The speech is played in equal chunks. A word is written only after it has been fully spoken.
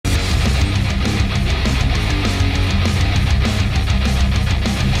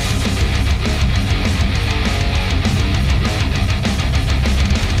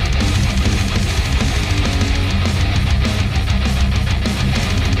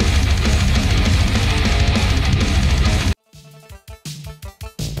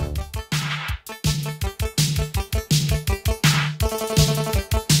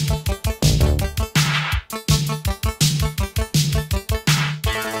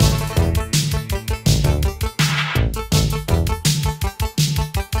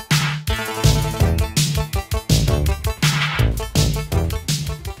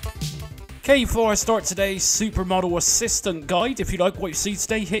Okay, before I start today's SuperModel Assistant guide, if you like what you see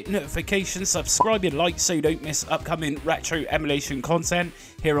today, hit notifications, subscribe and like so you don't miss upcoming retro emulation content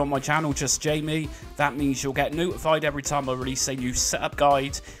here on my channel, Just Jamie. That means you'll get notified every time I release a new setup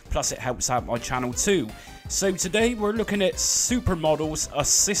guide, plus it helps out my channel too. So today we're looking at SuperModel's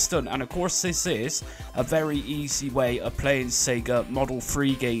Assistant, and of course this is a very easy way of playing Sega Model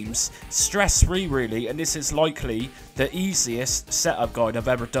 3 games. Stress-free really, and this is likely the easiest setup guide I've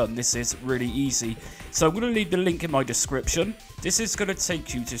ever done. This is really easy. So I'm going to leave the link in my description. This is going to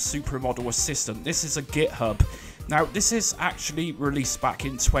take you to SuperModel Assistant. This is a GitHub. Now this is actually released back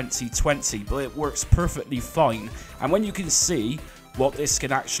in 2020, but it works perfectly fine. And when you can see what this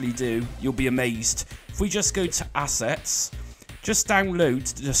can actually do, you'll be amazed. If we just go to Assets, just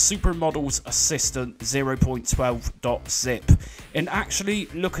download the SuperModel's Assistant 0.12.zip. And actually,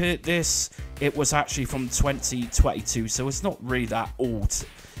 look at this, it was actually from 2022, so it's not really that old.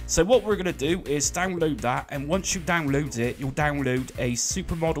 So what we're going to do is download that, and once you download it, you'll download a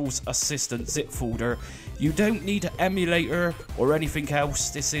SuperModel's Assistant zip folder. You don't need an emulator or anything else.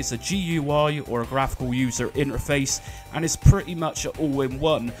 This is a GUI or a graphical user interface, and it's pretty much an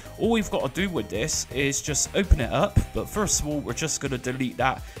all-in-one. All we've got to do with this is just open it up, but first of all, we're just going to delete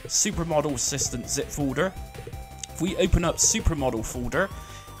that SuperModel Assistant zip folder. If we open up SuperModel folder,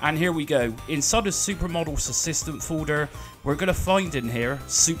 and here we go. Inside the SuperModel's Assistant folder, we're going to find in here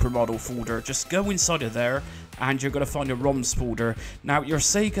SuperModel folder. Just go inside of there and you're going to find a ROMs folder. Now your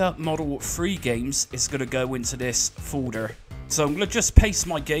Sega Model 3 games is going to go into this folder. So I'm going to just paste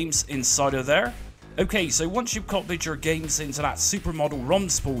my games inside of there. Okay, so once you've copied your games into that SuperModel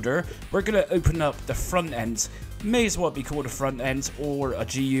ROMs folder, we're going to open up the front end. May as well be called a front end or a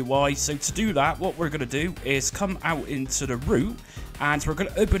GUI. So to do that, what we're going to do is come out into the root, and we're going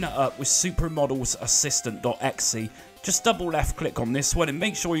to open it up with SuperModel's Assistant.exe. Just double left click on this one and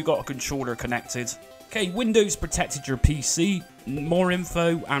make sure you got a controller connected. Okay, Windows protected your PC, more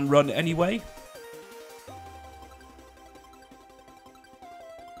info and run anyway.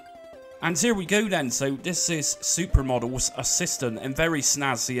 And here we go then, so this is SuperModel's Assistant, and very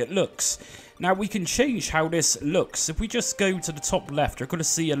snazzy it looks. Now we can change how this looks. If we just go to the top left, you're going to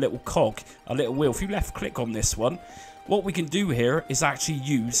see a little cog, a little wheel. If you left click on this one, what we can do here is actually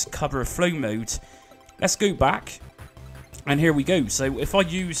use cover flow mode. Let's go back, and here we go. So if I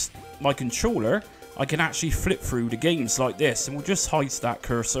use my controller, I can actually flip through the games like this, and we'll just hide that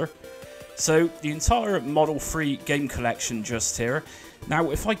cursor. So the entire Model 3 game collection just here.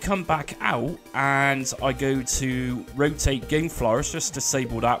 Now if I come back out and I go to rotate game flowers, just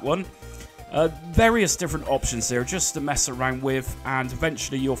disable that one. Various different options there just to mess around with, and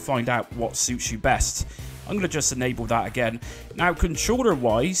eventually you'll find out what suits you best. I'm going to just enable that again. Now controller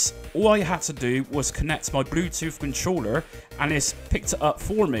wise, all I had to do was connect my Bluetooth controller and it's picked it up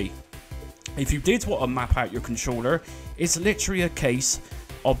for me. If you did want to map out your controller, it's literally a case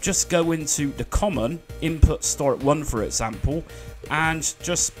of just going to the common input start 1 for example, and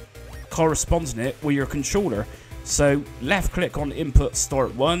just corresponding it with your controller. So left click on input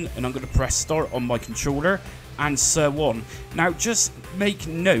start 1 and I'm going to press start on my controller, and so on. Now just make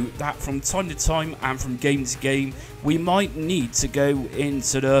note that from time to time and from game to game we might need to go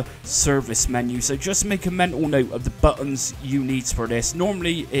into the service menu, so just make a mental note of the buttons you need for this.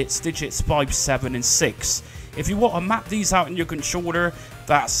 Normally it's digits 5, 7 and 6. If you want to map these out in your controller,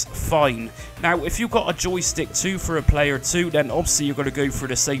 that's fine. Now if you've got a joystick 2 for a player 2, then obviously you're going to go through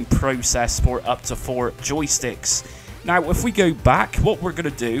the same process for up to 4 joysticks. Now if we go back, what we're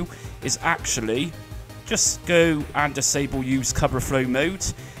going to do is actually just go and disable use cover flow mode,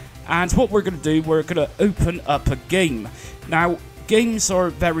 and what we're going to do, we're going to open up a game. Now games are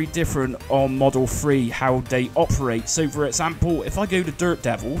very different on Model 3 how they operate. So for example, if I go to Dirt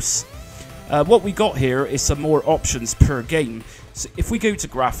Devils, what we got here is some more options per game. So if we go to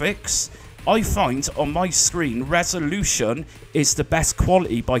graphics, I find on my screen resolution is the best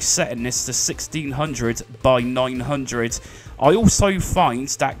quality by setting this to 1600 by 900. I also find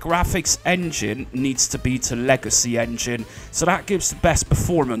that graphics engine needs to be to legacy engine, so that gives the best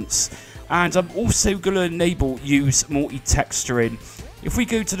performance. And I'm also going to enable use multi-texturing. If we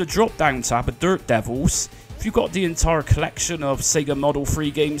go to the drop down tab of Dirt Devils, if you've got the entire collection of Sega Model 3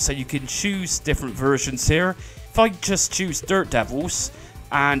 games, so you can choose different versions here. If I just choose Dirt Devils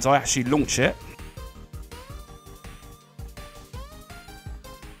and I actually launch it,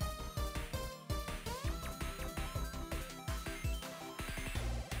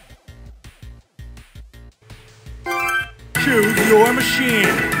 choose your machine.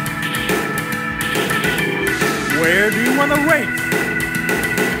 Where do you want to race?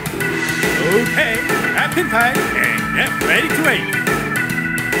 Okay, at pin time and get ready to race.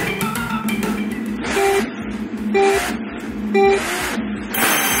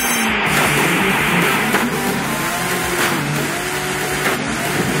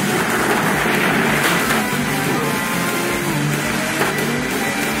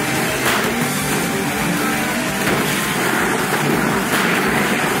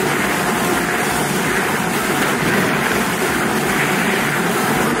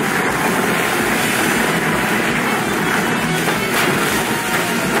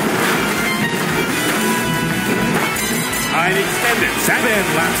 Time extended. 7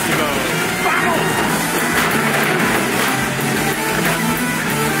 laps to go. Vamos!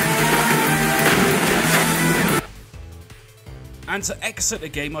 And to exit the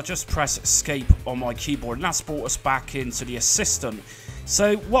game, I just press escape on my keyboard, and that's brought us back into the assistant.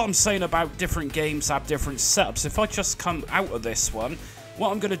 So what I'm saying about different games have different setups. If I just come out of this one,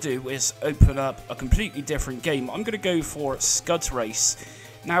 what I'm going to do is open up a completely different game. I'm going to go for scudrace.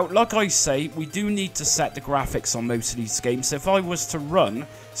 Now, like I say, we do need to set the graphics on most of these games. If I was to run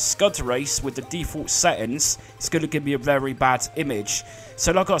scudrace with the default settings, it's going to give me a very bad image.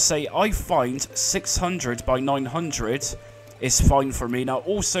 So like I say, I find 600 by 900 is fine for me. Now,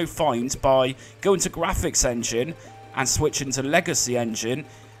 also find by going to graphics engine and switching to legacy engine,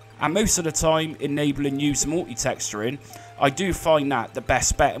 and most of the time enabling use multi-texturing, I do find that the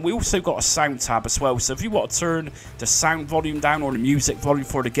best bet. And we also got a sound tab as well, so if you want to turn the sound volume down or the music volume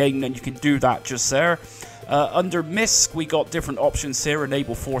for the game, then you can do that just there. Under MISC, we got different options here: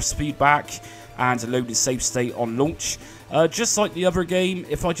 enable force feedback and loaded save state on launch. Just like the other game,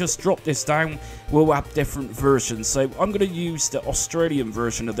 if I just drop this down, we'll have different versions. So I'm going to use the Australian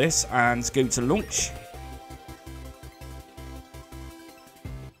version of this and go to launch.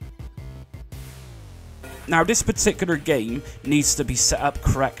 Now, this particular game needs to be set up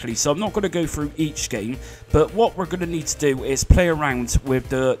correctly, so I'm not going to go through each game, but what we're going to need to do is play around with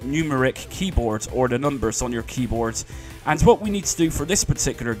the numeric keyboard, or the numbers on your keyboard. And what we need to do for this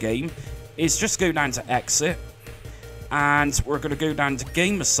particular game is just go down to exit, and we're going to go down to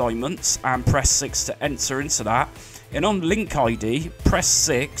game assignments and press 6 to enter into that. And on link ID, press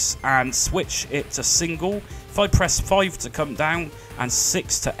 6 and switch it to single. If I press 5 to come down and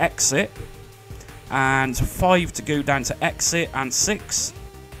 6 to exit, and 5 to go down to exit, and 6.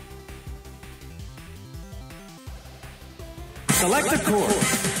 Select a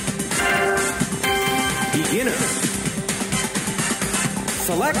course. Beginner.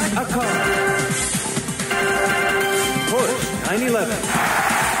 Select a car. Push 911.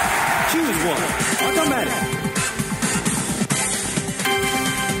 Choose one. Automatic.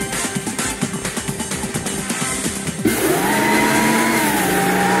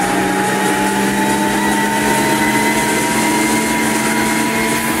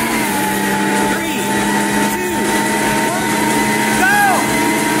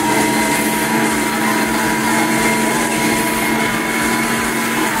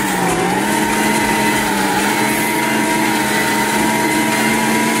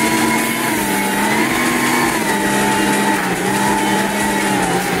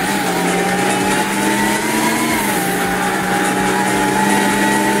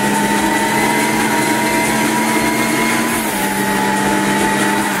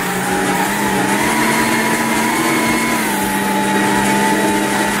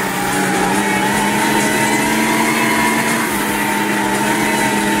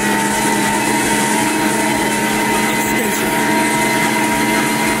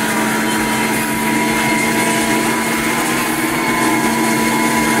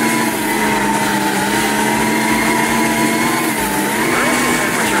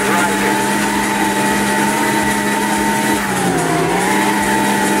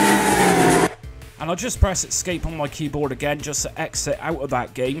 I'll just press escape on my keyboard again just to exit out of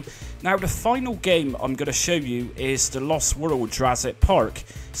that game. Now, the final game I'm going to show you is the Lost World Jurassic Park.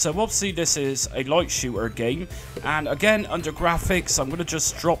 So obviously this is a light shooter game, and again under graphics I'm going to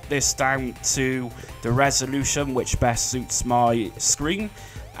just drop this down to the resolution which best suits my screen.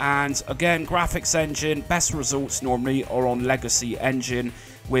 And again, graphics engine, best results normally are on legacy engine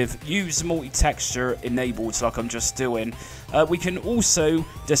with use multi-texture enabled like I'm just doing. We can also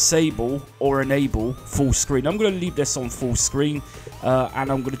disable or enable full screen. I'm going to leave this on full screen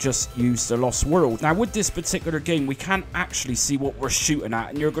and I'm going to just use the Lost World. Now with this particular game we can't actually see what we're shooting at,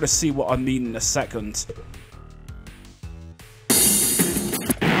 and you're going to see what I mean in a second.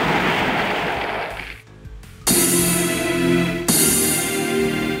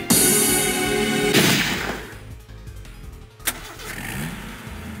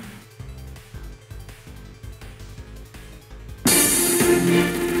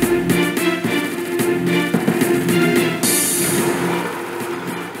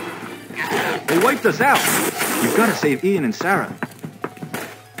 They wiped us out. You We've got to save Ian and Sarah.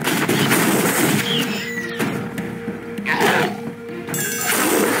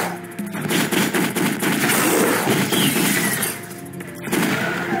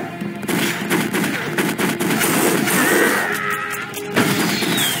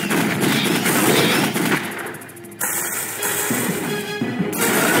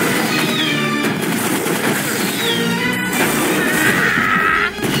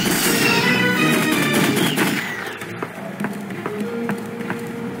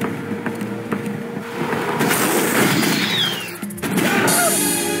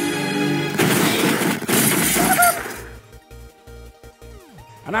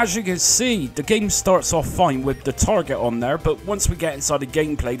 And as you can see, the game starts off fine with the target on there, but once we get inside the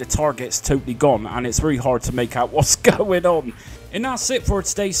gameplay, the target's totally gone, and it's very hard to make out what's going on. And that's it for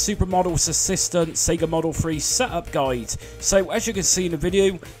today's SuperModel Assistant Sega Model 3 setup guide. So as you can see in the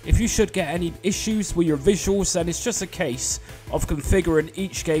video, if you should get any issues with your visuals, then it's just a case of configuring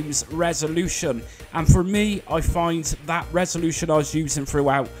each game's resolution. And for me, I find that resolution I was using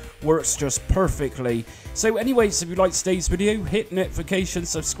throughout works just perfectly. So anyways, if you liked today's video, hit notifications,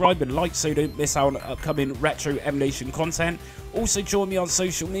 subscribe and like so you don't miss out on upcoming retro emulation content. Also join me on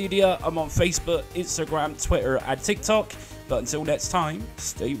social media. I'm on Facebook, Instagram, Twitter and TikTok. But until next time,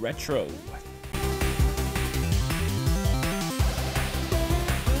 stay retro.